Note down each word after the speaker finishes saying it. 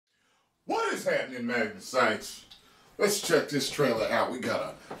What is happening, Magnus sites? Let's check this trailer out. We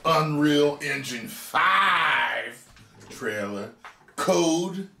got an Unreal Engine 5 trailer.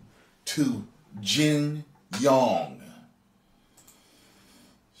 Code to Jin Yong.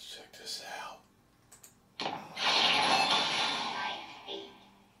 Let's check this out.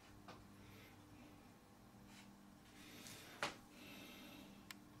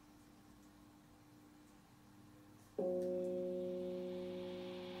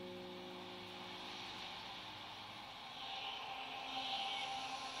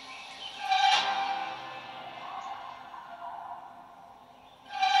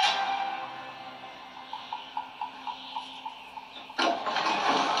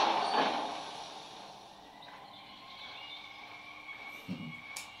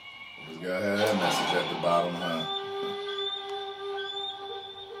 We gotta have that message at the bottom, huh?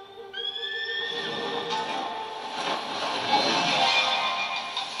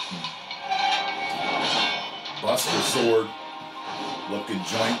 Buster sword looking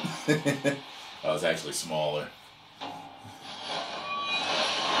joint. Oh, it's actually smaller.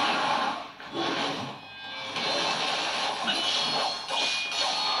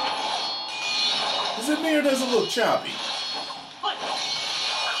 Is it me or does it look choppy?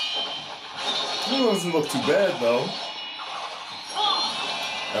 It doesn't look too bad though.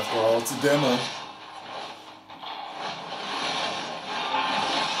 After all, it's a demo.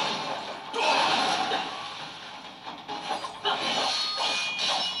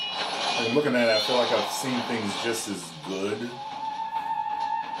 And looking at it, I feel like I've seen things just as good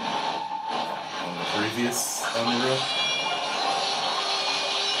on the previous Unreal.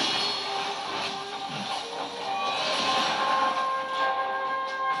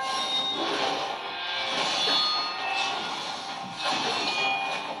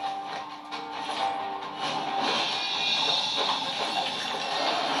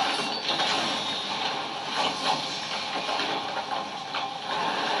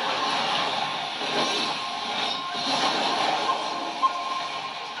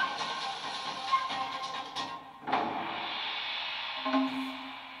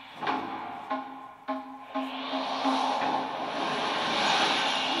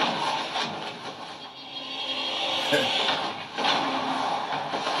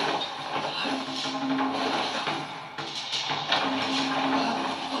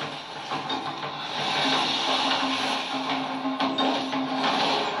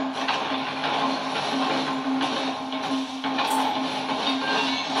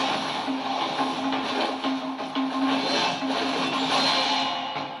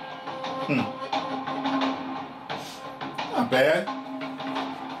 Not bad.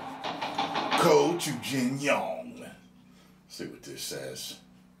 Code to Jin Yong. Let's see what this says.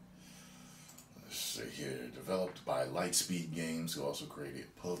 Let's see here. Developed by Lightspeed Games, who also created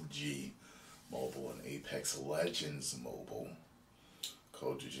PUBG Mobile and Apex Legends Mobile.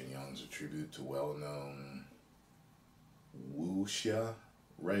 Code to Jin Yong is a tribute to well-known wuxia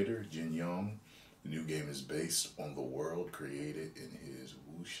writer Jin Yong. The new game is based on the world created in his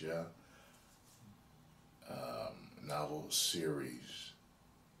wuxia novel series.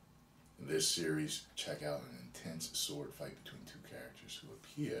 In this series, check out an intense sword fight between two characters who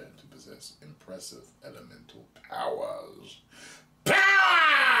appear to possess impressive elemental powers.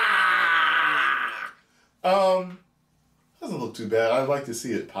 Doesn't look too bad. I'd like to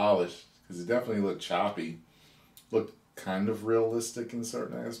see it polished because it definitely looked choppy. Looked kind of realistic in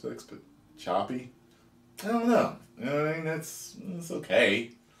certain aspects, but choppy. I don't know. You know what I mean? It's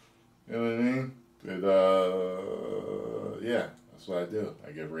okay. You know what I mean? But yeah, that's what I do.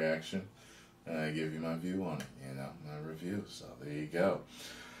 I give reaction and I give you my view on it, you know, my review. So there you go.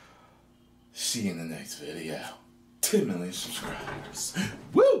 See you in the next video. 10 million subscribers.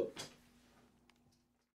 Woo!